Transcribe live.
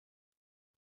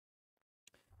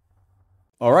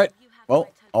Alright, well,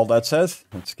 all that said,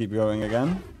 let's keep going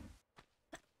again.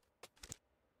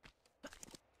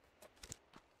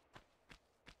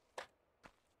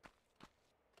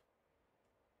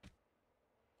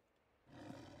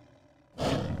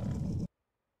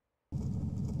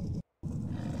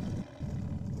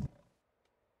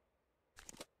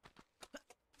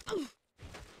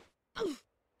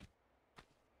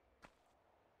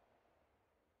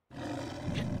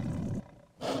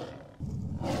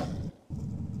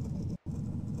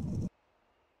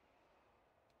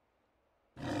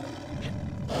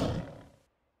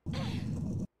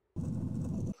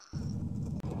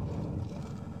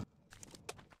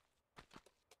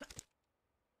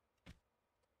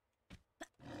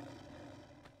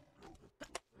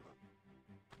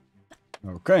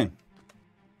 Okay.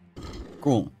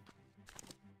 Cool.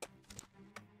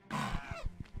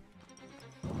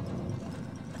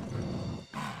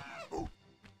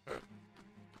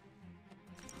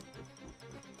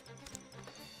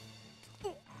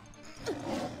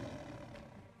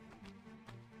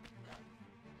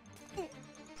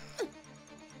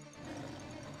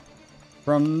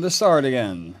 From the start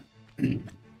again.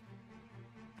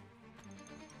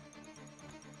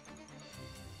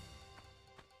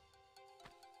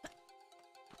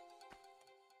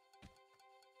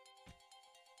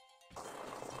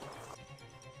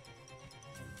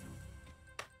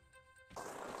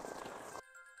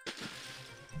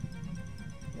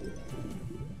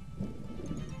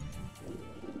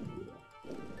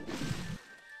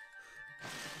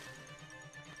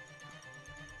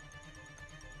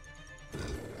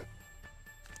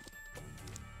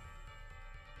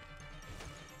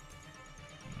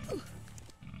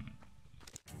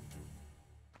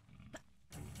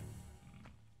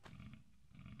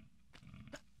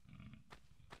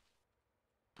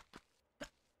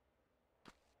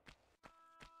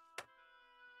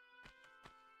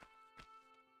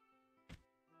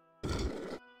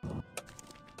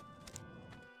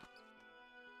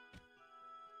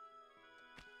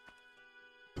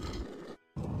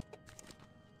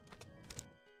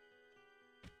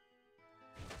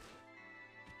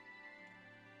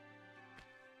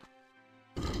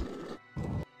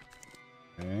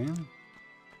 Okay.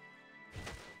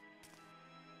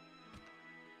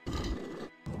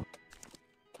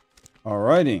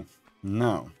 Alrighty,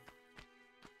 now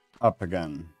up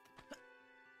again.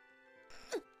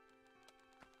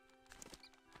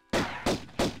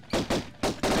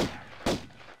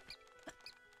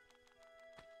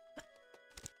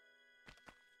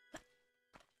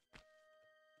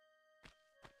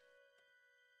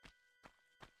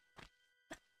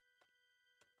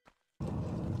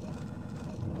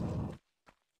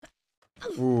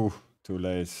 Ooh, too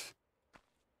late.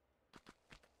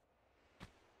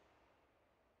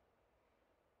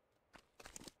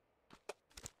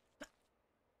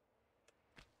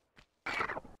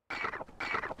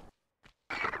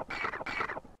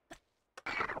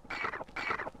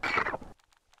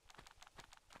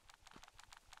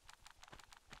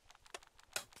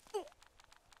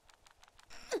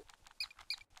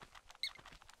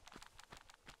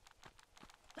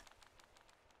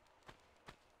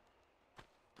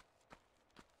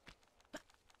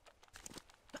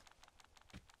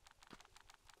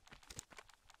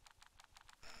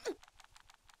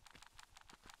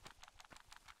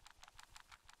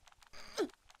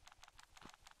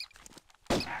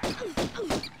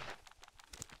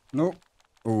 Nope.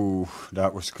 Ooh,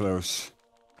 that was close.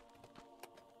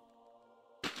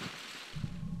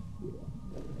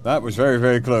 That was very,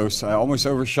 very close. I almost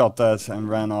overshot that and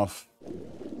ran off.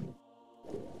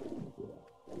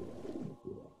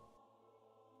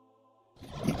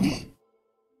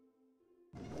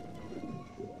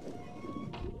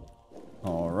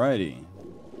 Alrighty.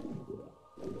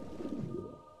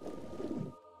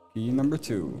 Key number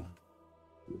 2.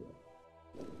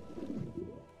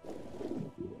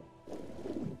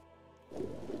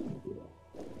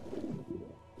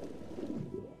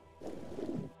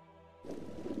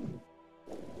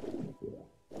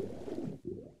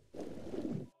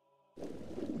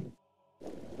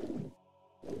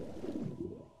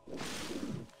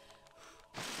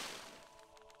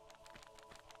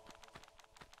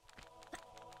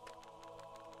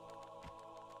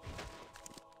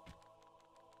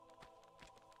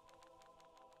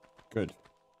 Good.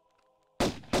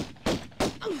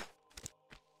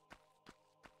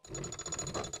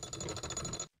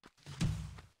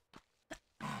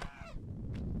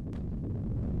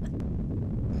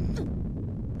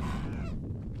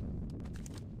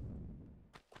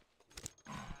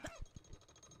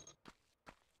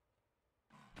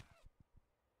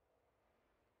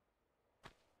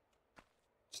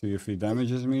 See if he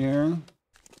damages me here.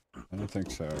 I don't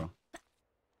think so.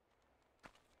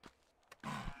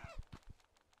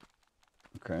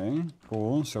 Okay,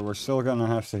 cool. So we're still gonna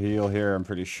have to heal here, I'm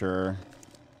pretty sure.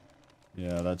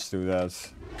 Yeah, let's do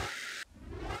that.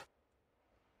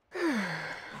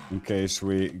 In case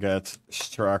we get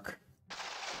struck.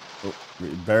 Oh, we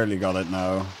barely got it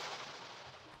now.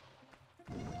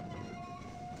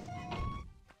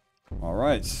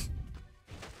 Alright.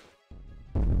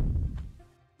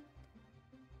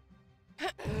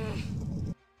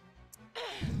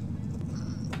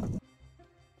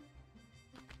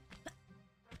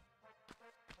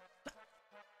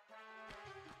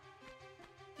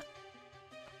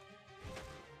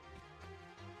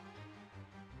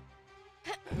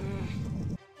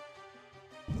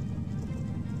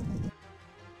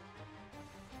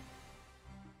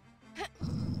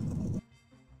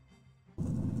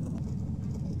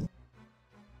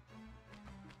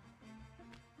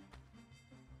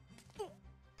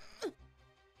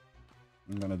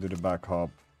 I'm gonna do the back hop.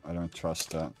 I don't trust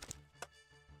that.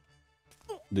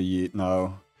 The yeet,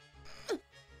 no.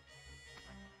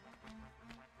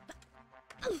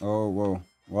 Oh, whoa.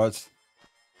 What?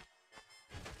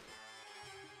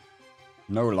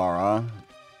 No, Lara.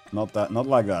 Not that, not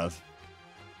like that.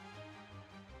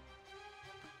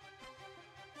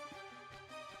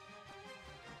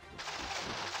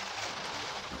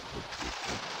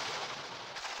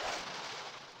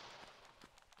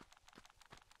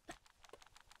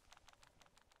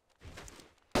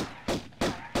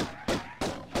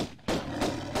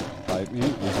 Bite me?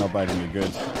 He's not biting me.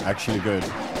 Good. Actually good.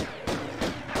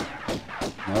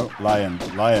 No, lion,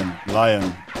 lion,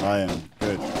 lion, lion.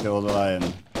 Good. Kill the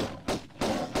lion.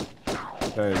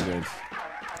 Very good.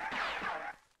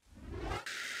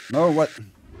 No, what?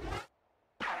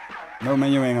 No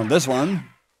menuing on this one.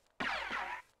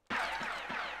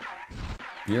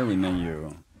 Here we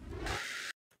menu.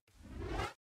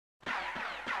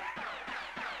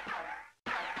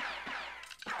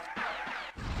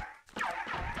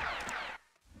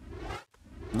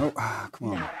 No, come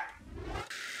on.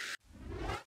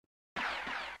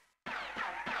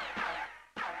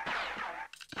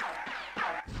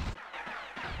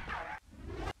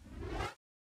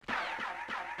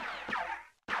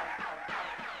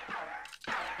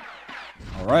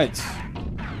 All right,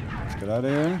 let's get out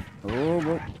of here. Oh,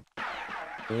 whoa.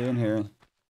 Stay in here.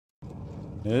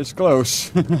 It's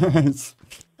close. It's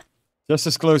just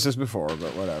as close as before,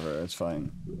 but whatever, it's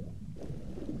fine.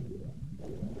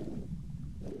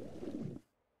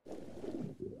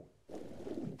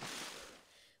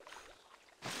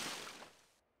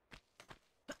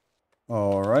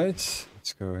 All right,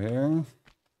 let's go here.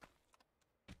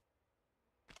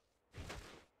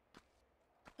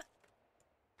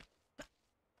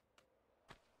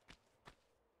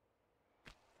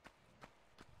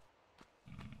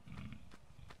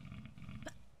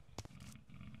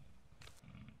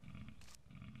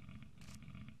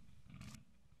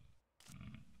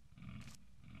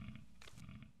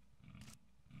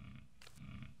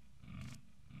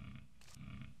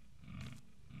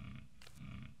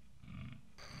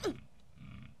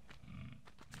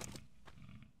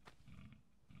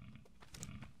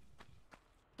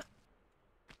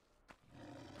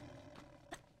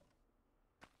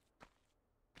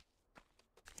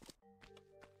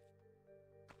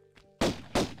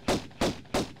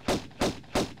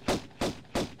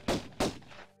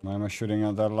 Why am I shooting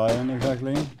at that lion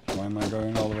exactly? Why am I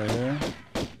going all the way here?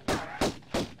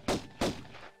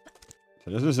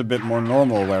 So this is a bit more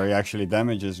normal where he actually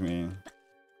damages me.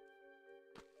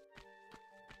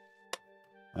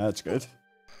 That's good.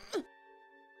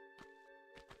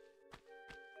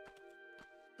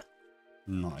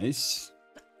 Nice.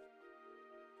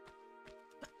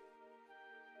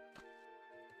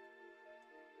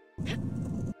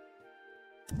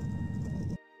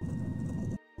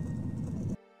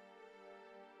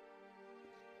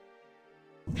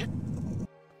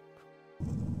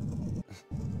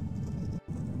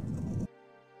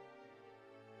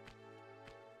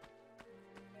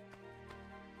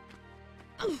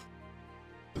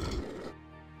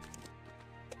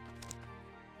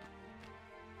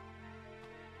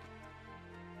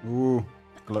 Ooh,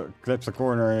 clips the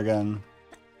corner again.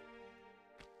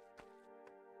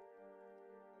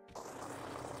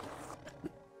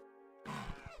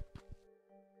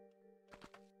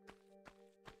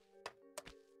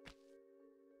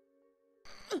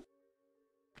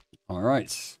 All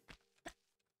right.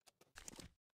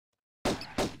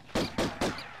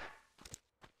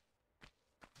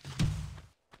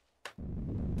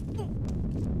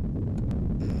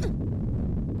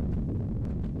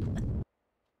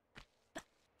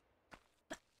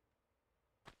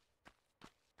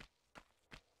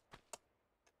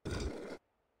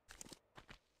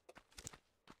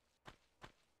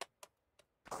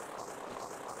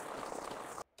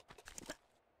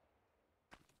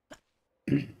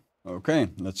 Okay,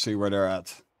 let's see where they're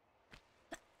at.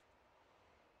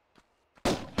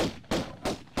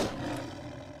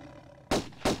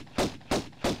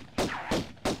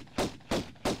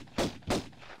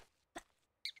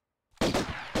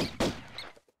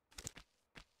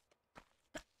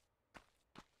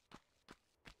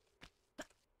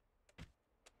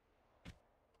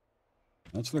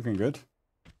 That's looking good.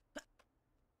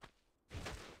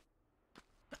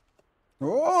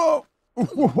 Oh!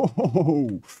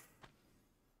 Whoa!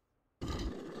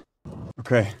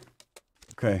 Okay.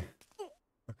 Okay.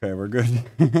 Okay, we're good.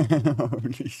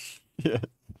 Holy shit.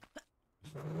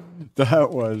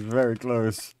 That was very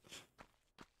close.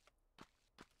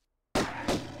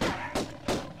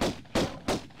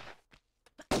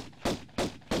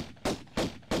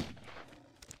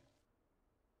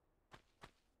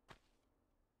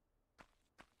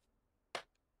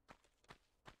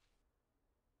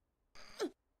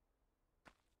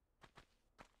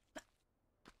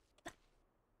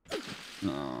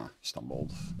 No,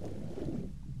 stumbled.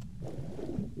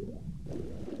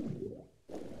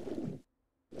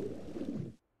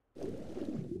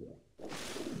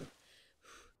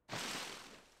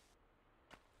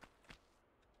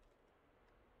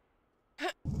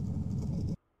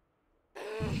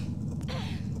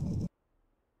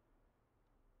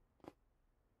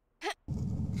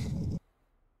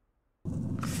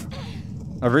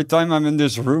 Every time I'm in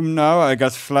this room now, I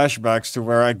get flashbacks to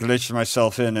where I glitched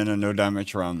myself in a no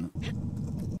damage run.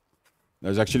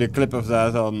 There's actually a clip of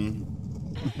that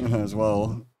on as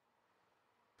well.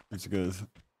 It's good.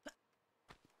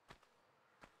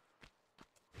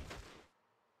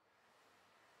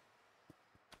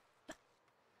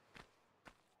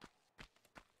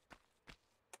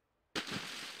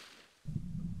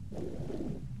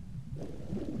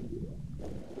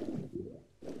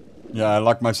 Yeah, I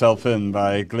locked myself in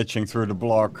by glitching through the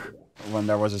block when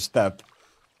there was a step.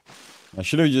 I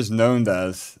should have just known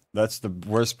that. That's the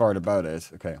worst part about it.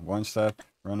 Okay, one step,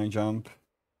 running jump,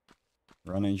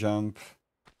 running jump,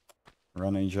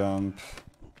 running jump,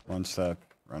 one step,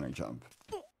 running jump.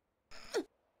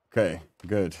 Okay,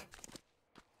 good.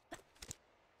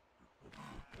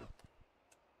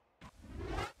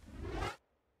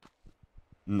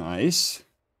 Nice.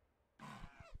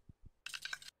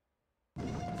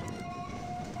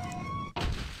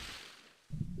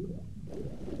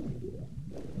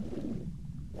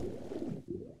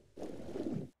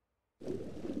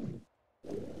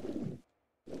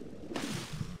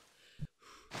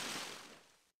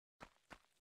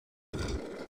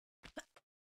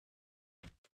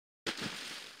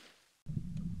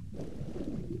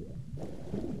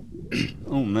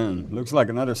 Oh man, looks like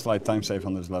another slight time save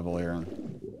on this level here.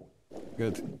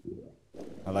 Good.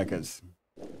 I like it.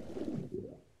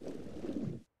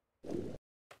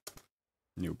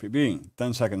 New PB.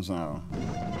 10 seconds now.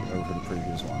 Over the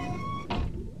previous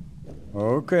one.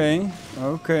 Okay,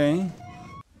 okay.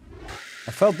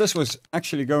 I felt this was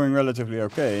actually going relatively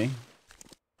okay.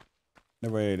 The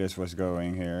way this was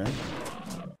going here.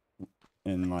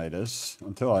 In Midas.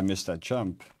 Until I missed that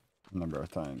jump a number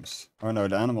of times. Oh no,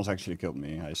 the animals actually killed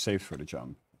me. I saved for the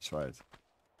jump. That's right.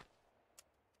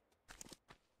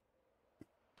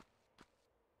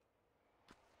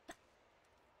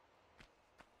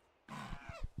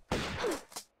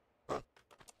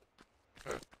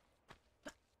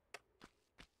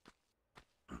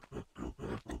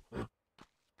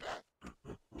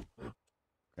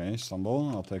 Okay, stumble.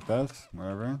 I'll take that.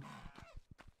 Wherever.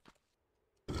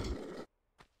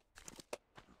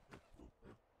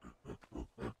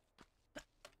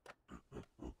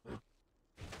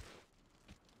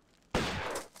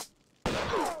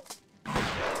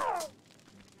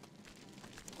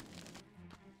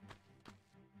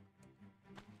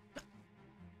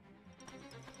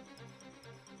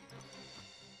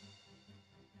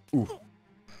 Ooh.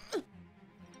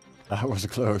 That was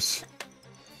close.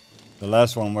 The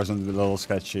last one wasn't a little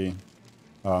sketchy.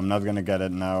 Oh, I'm not gonna get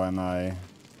it now, am I?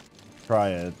 Try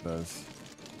it, but...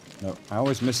 No, I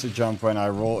always miss the jump when I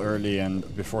roll early and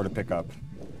before the pickup.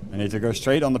 I need to go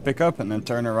straight on the pickup and then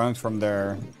turn around from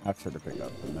there after the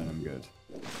pickup, and then I'm good.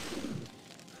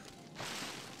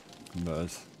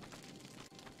 But...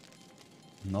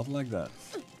 not like that.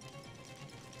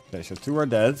 Okay, so 2 are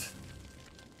dead.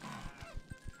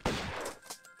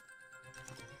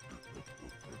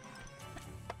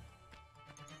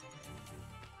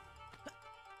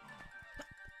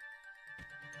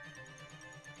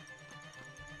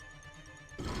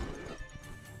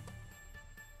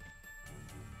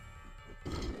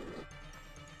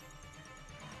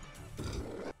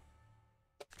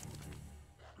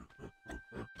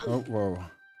 Oh, whoa.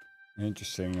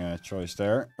 Interesting choice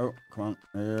there. Oh, come on.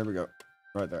 Here we go.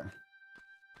 Right there.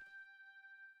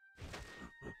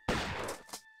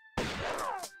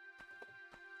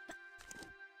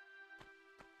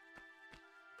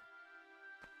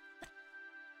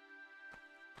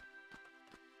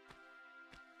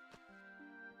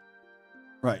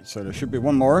 Right, so there should be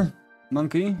one more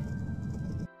monkey.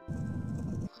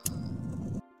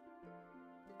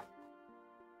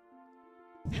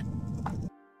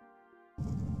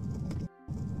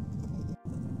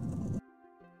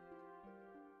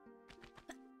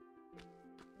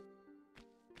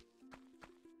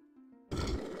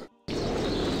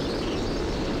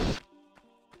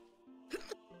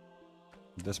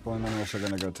 At this point, I'm also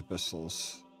gonna go to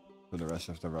pistols for the rest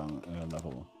of the run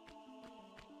level.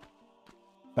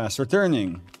 Fast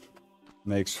returning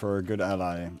makes for a good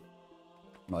ally.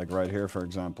 Like right here, for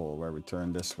example, where we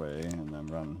turn this way and then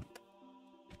run.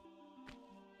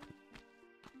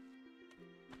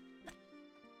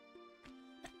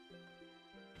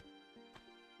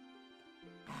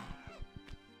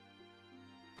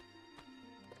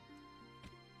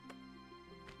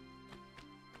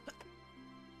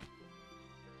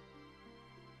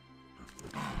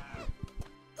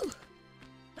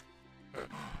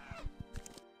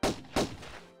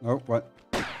 Oh, what?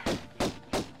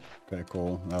 Okay,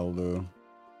 cool. That'll do.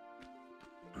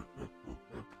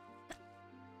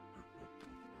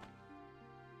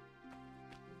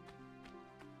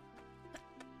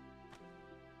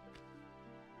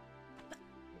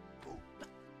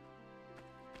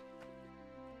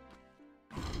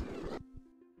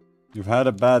 You've had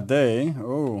a bad day?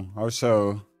 Oh, how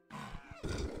so?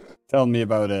 Tell me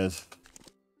about it.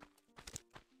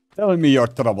 Tell me your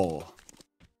trouble.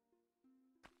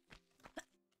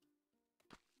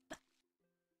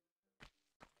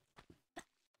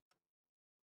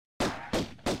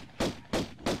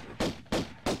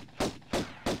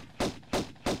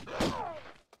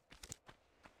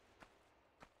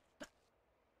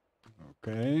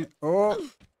 Okay. Oh!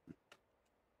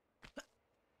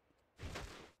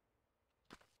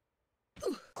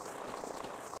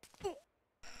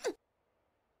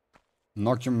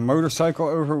 Knocked your motorcycle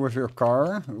over with your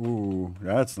car? Ooh,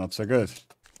 that's not so good.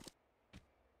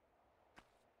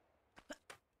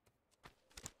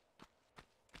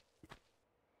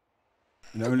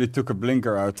 It only took a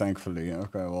blinker out, thankfully.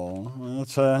 Okay, well,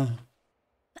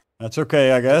 that's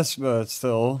okay, I guess, but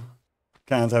still,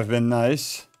 can't have been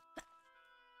nice.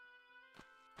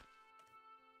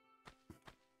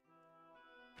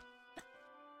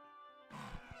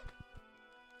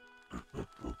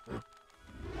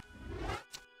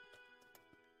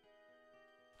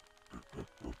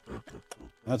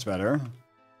 That's better.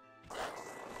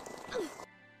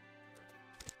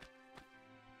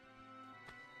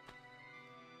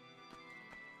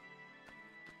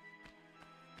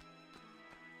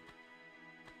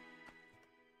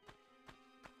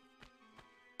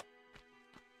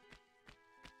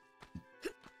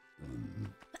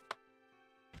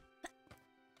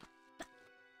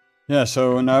 Yeah,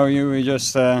 so now you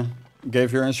just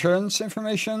gave your insurance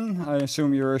information. I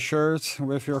assume you're assured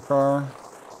with your car.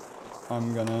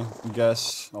 I'm gonna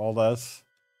guess all that.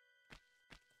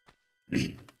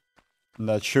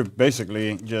 That should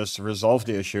basically just resolve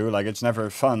the issue. Like, it's never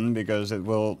fun because it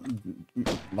will,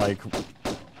 like,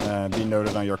 be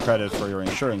noted on your credit for your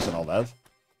insurance and all that.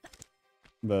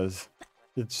 But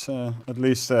it's at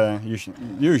least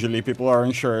usually people are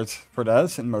insured for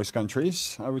that in most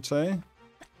countries, I would say.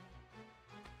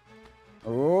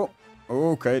 Oh,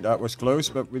 okay, that was close,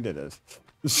 but we did it.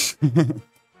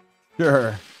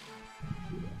 Sure.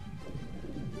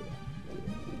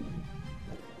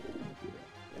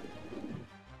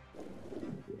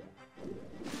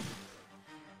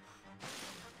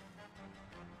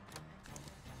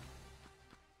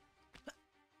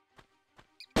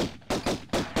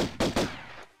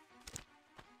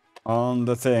 On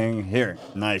the thing here.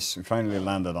 Nice, we finally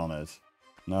landed on it.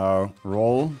 Now,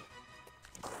 roll.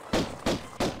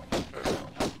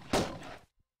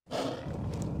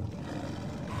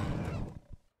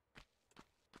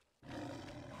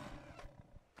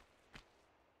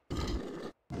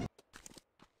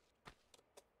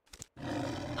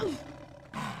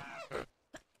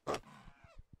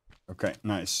 Okay,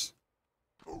 nice.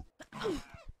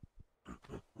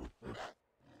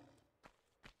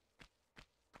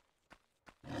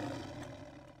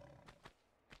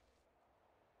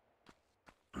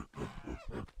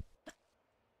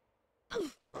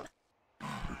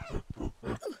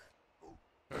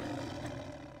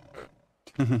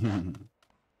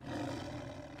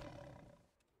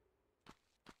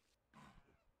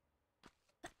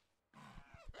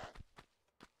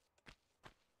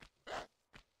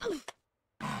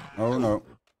 Oh no.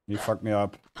 He fucked me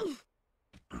up.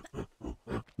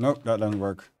 Nope, that doesn't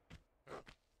work.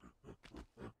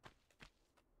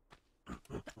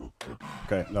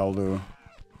 Okay, that'll do.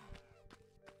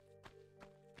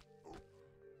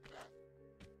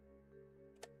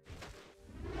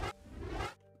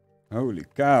 Holy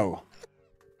cow.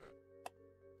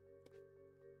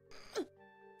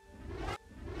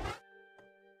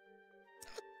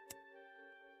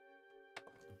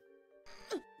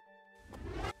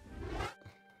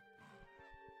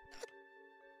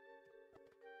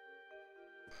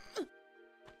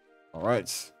 All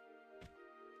right.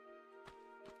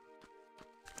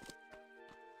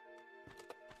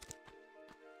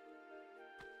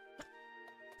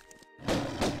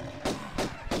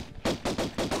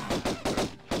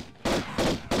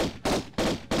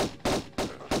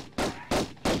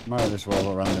 Might as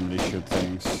well randomly shoot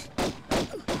things.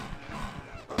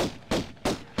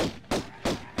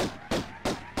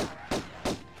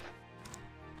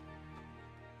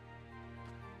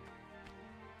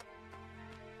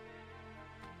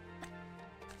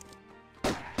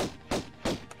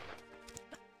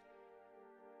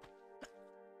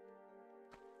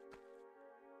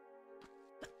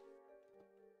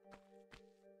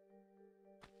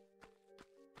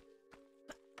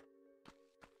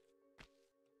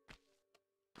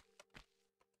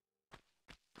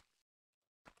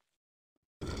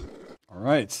 All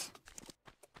right.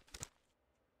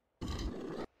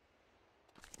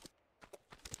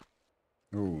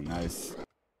 Ooh, nice.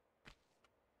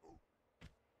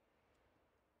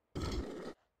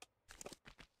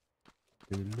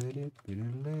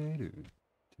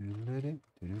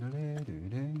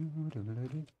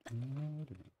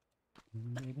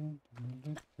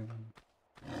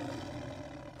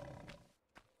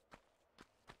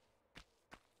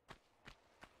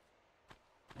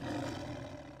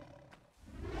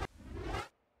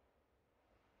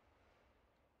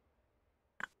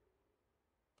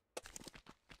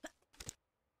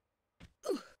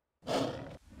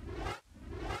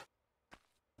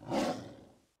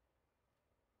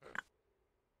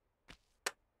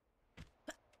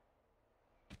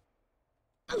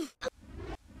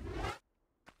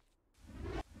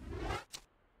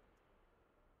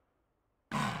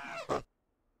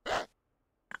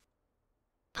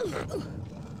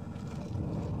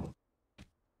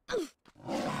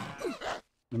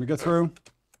 Let me get through.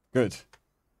 Good.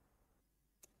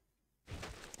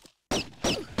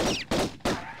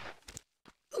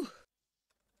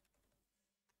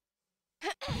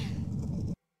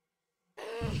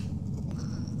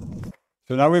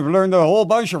 So now we've learned a whole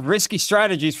bunch of risky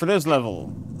strategies for this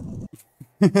level.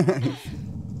 Should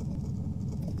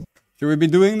we be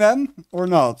doing them or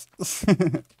not?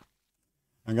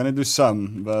 I'm gonna do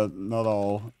some, but not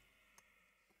all.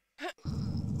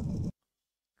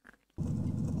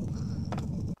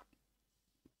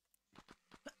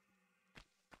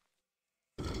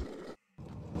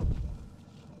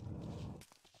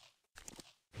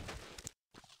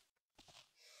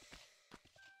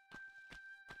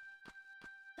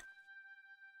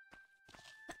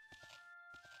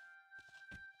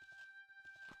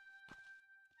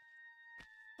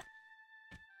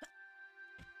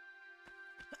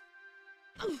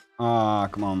 Ah,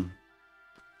 come on.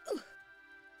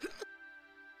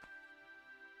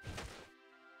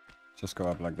 Just go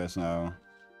up like this now.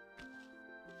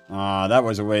 Ah, that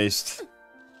was a waste.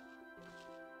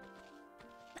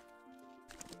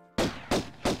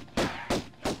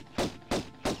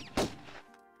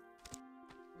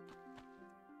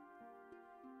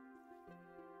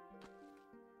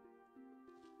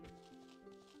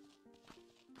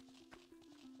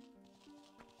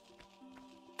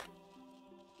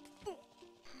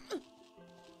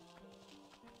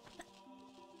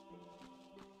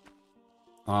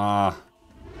 Ah.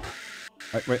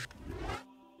 Wait.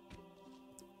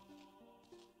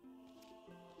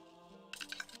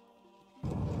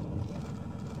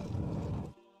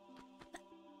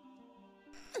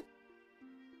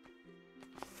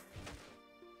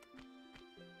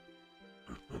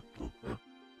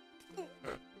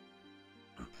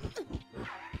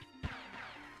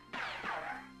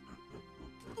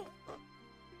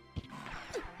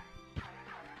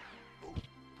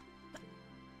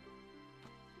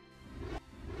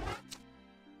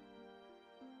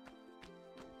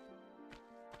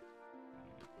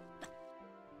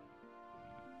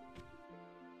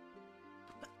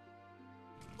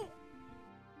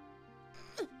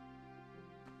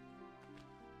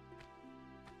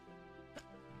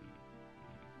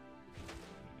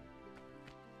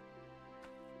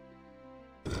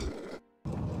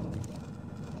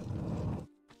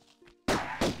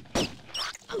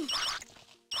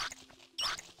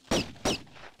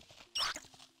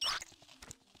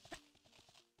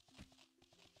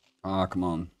 Ah, come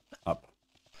on. Up.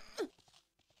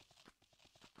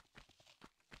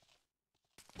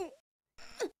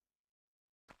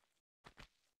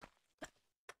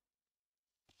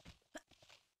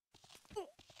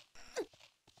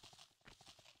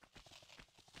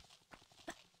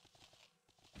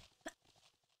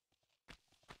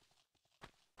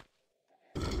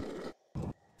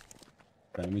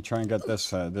 Okay, let me try and get this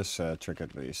trick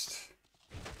at least.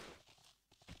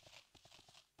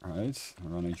 Alright,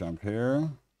 running jump here.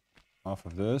 Off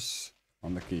of this.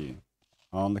 On the key.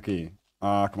 On the key.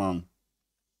 Ah, come on.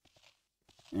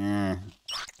 Yeah.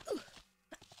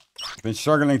 I've been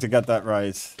struggling to get that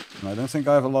right. And I don't think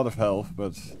I have a lot of health,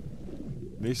 but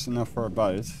at least enough for a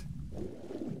bite.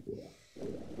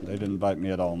 They didn't bite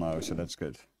me at all now, so that's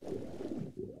good.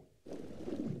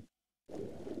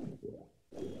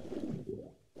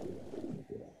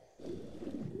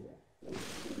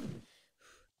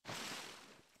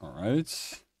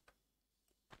 Alright.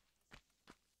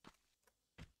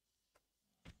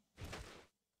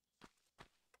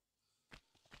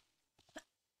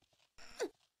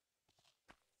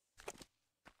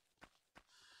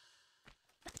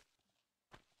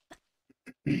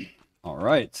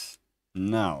 Alright.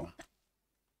 Now.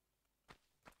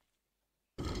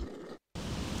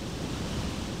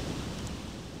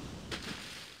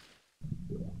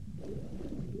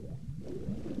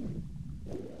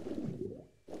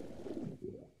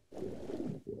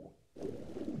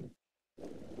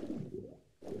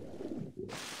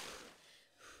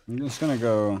 I'm just gonna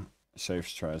go safe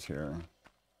strat here.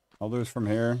 I'll do it from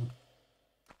here.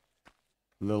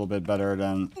 A little bit better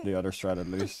than the other strat at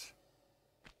least.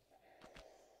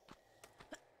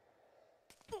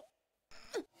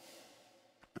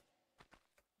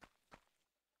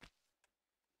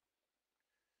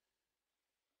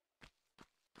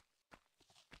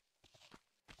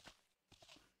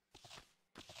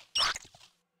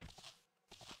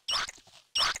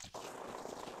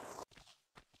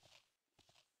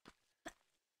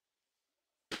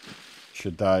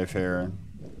 Should dive here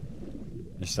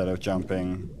instead of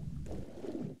jumping.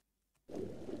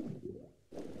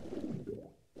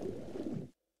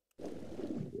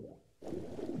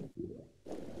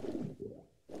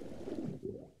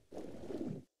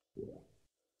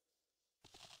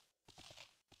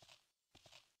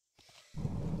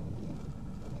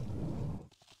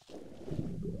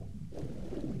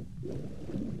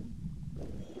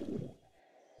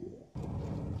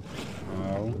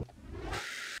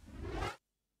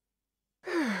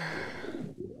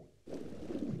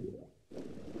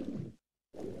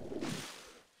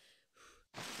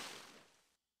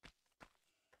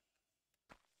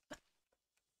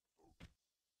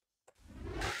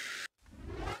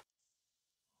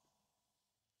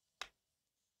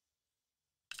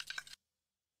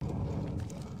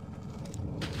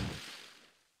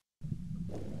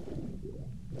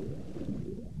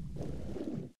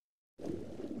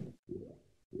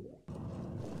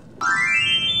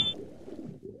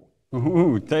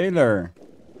 Ooh, Taylor.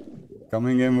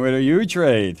 Coming in with a huge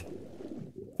raid.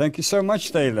 Thank you so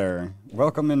much, Taylor.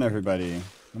 Welcome in, everybody.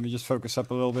 Let me just focus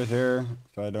up a little bit here,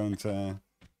 so I don't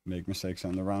make mistakes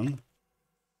on the run.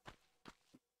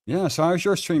 Yeah, so how's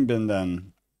your stream been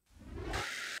then?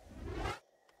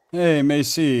 Hey,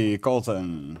 Macy,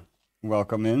 Colton.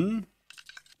 Welcome in.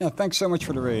 Yeah, thanks so much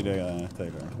for the raid,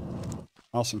 Taylor.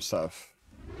 Awesome stuff.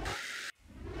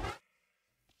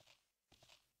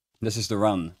 This is the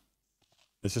run.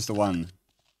 This is the one.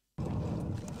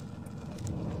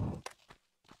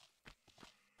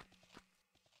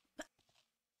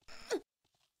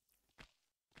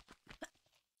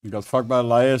 You got fucked by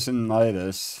Elias and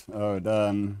Midas. Oh,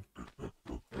 damn.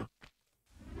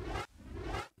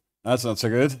 That's not so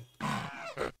good.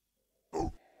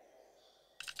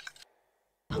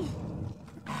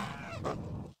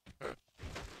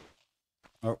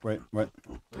 Oh, wait, what?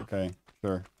 Okay,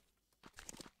 sure.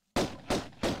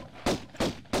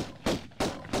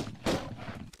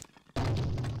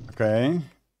 Okay.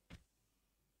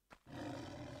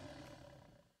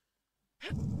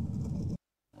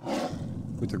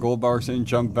 Put the gold bars in,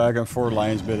 jump back, and 4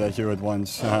 lions bit at you at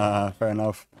once. Fair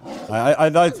enough. I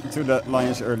died to the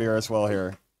lions earlier as well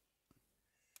here.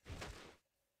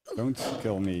 Don't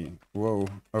kill me. Whoa,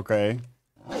 okay.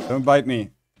 Don't bite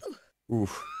me.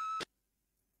 Oof.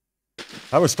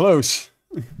 That was close.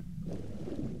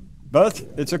 But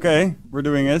it's okay. We're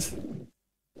doing it.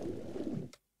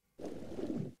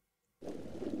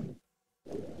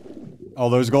 All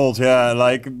those golds, yeah,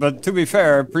 like, but to be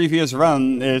fair, previous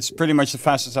run, it's pretty much the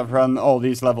fastest I've run all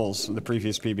these levels, the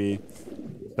previous PB.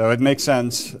 So it makes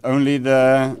sense. Only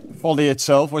the Folly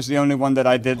itself was the only one that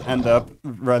I did end up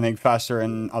running faster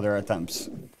in other attempts.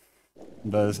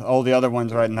 But all the other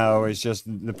ones right now is just...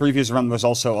 The previous run was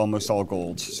also almost all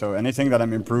gold. So anything that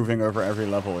I'm improving over every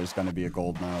level is going to be a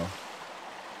gold now.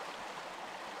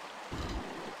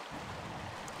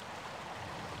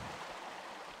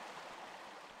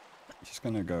 Just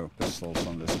gonna go pistols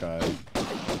on this guy.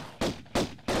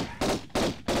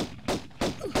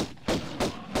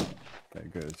 Okay,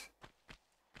 good.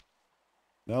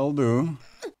 That'll do.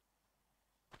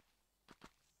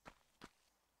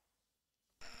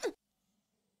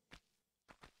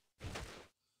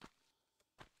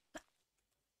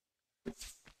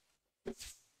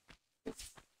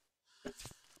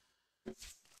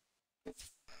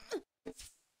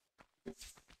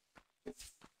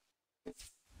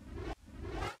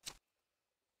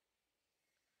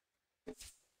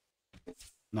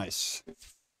 Nice.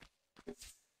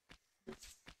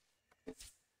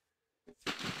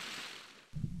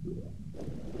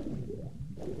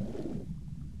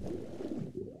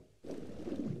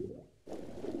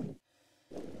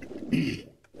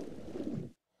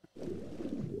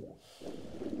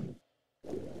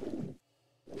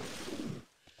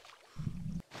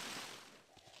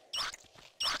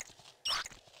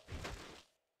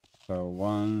 So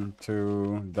 1,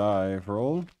 2, dive,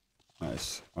 roll.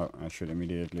 Nice. Oh, I should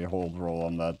immediately hold roll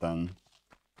on that then.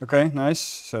 Okay, nice.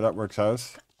 So that works out.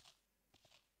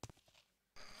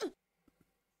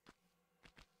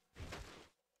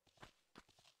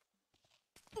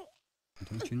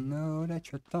 Don't you know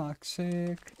that you're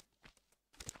toxic?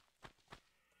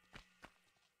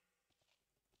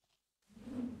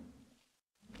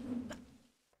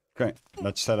 Okay,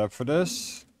 let's set up for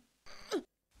this.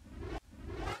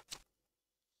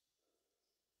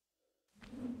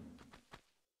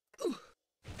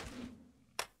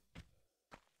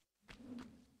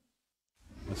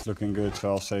 It's looking good,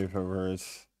 so I'll save over it.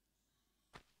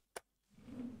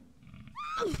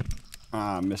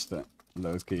 Ah, missed the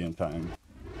load key in time.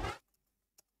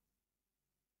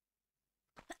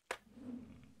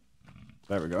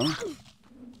 There we go.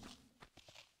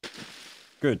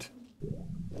 Good.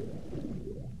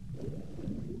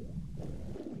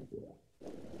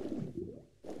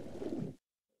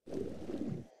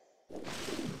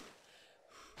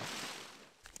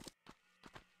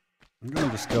 I'm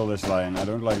gonna just kill this lion. I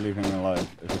don't like leaving him alive.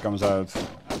 If he comes out,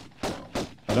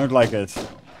 I don't like it.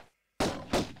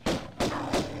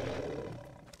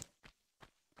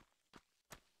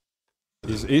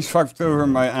 He's fucked over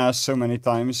my ass so many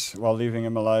times while leaving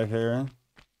him alive here.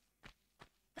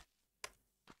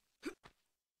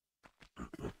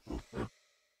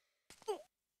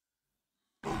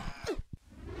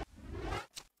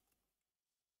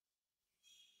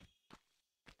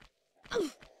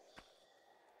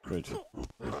 Good.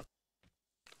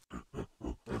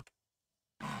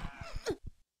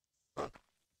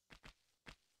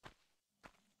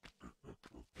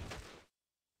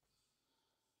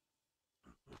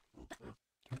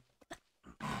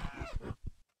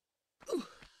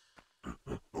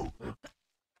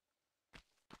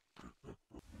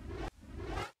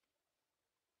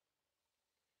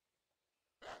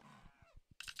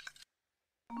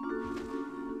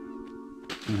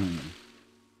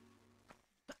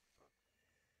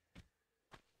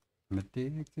 I'm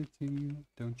addicted to you.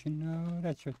 Don't you know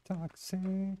that you're toxic?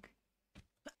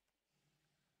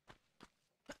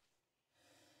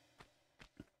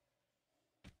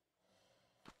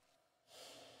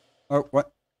 Oh,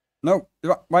 what? No,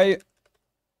 why?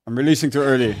 I'm releasing too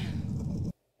early.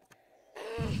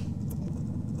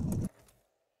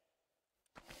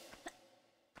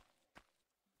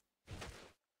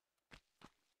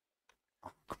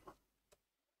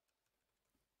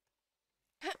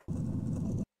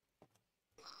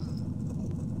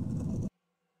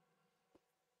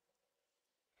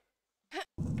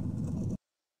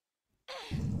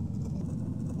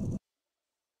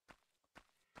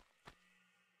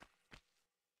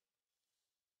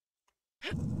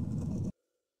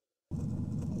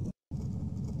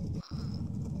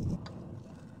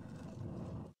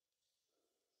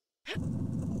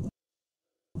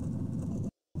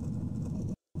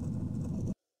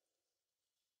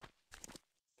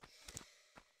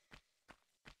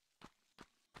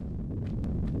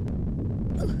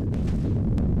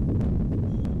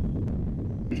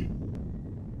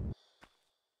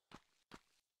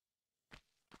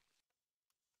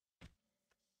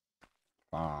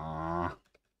 Ah.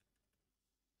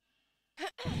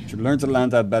 Should learn to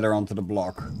land that better onto the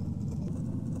block.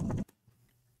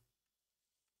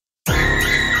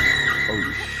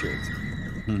 Holy shit.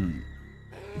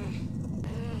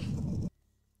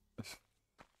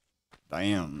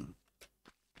 Damn.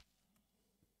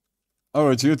 Oh,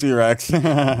 it's you, T-Rex. So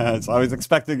I was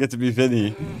expecting it to be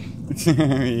Vinny.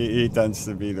 He tends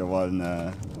to be the one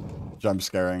jump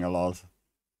scaring a lot.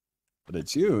 But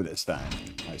it's you this time.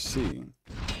 I see.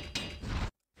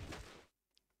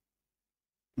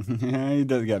 Yeah, he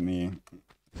did get me.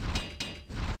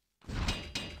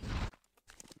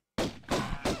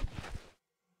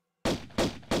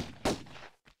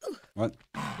 What?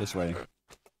 This way.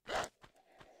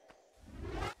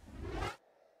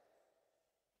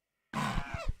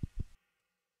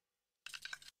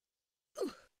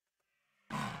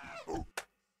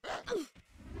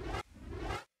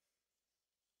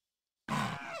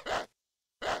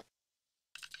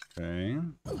 Okay.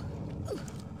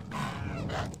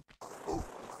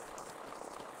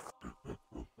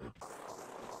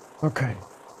 Okay.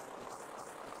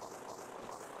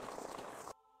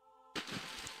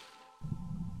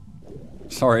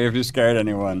 Sorry if you scared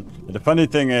anyone. But the funny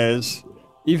thing is,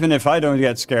 even if I don't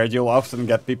get scared, you'll often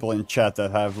get people in chat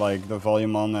that have like the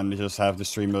volume on and just have the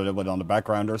stream a little bit on the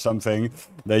background or something.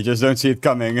 They just don't see it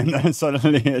coming and then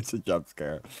suddenly it's a jump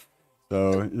scare.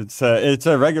 So it's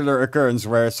a regular occurrence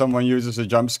where someone uses a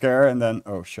jump scare and then,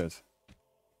 oh shit.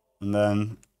 And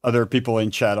then other people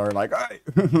in chat are like, hey,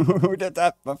 who did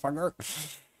that, motherfucker?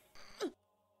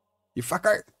 You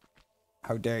fucker!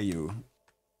 How dare you?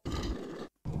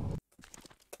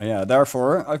 Yeah,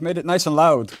 therefore, I've made it nice and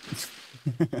loud.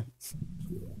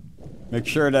 Make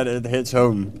sure that it hits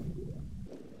home.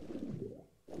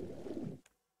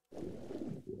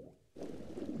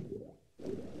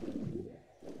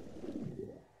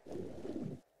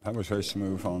 That was very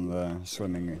smooth on the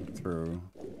swimming through.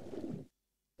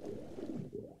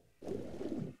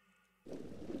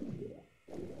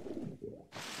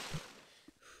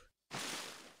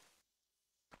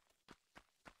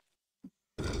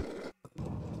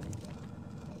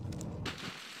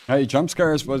 Hey, jump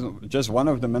scares was just one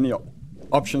of the many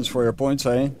options for your points,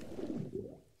 eh?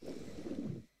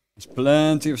 There's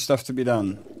plenty of stuff to be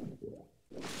done.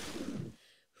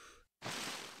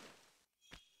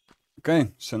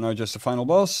 Okay, so now just the final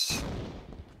boss. A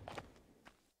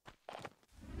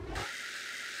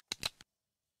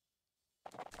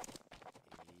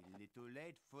little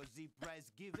late for the prize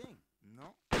giving,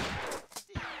 no?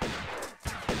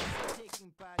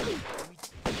 Taking part with...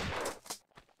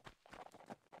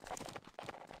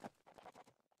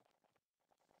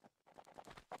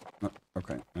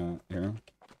 Okay, here.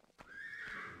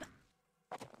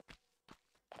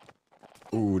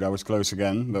 Ooh, that was close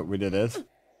again, but we did it.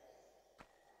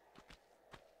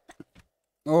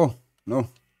 Oh, no.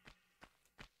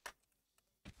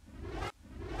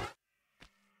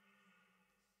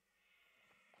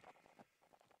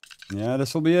 Yeah,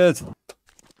 this will be it.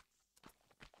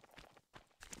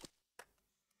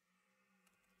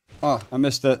 Oh, I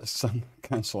missed it. Some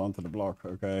cancel onto the block,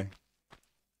 okay.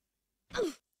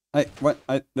 Hey, what?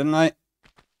 Didn't I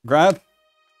grab?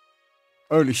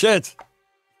 Holy shit!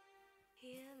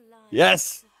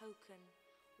 Yes!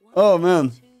 Oh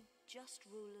man.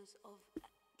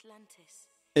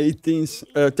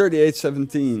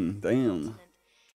 38-17, damn.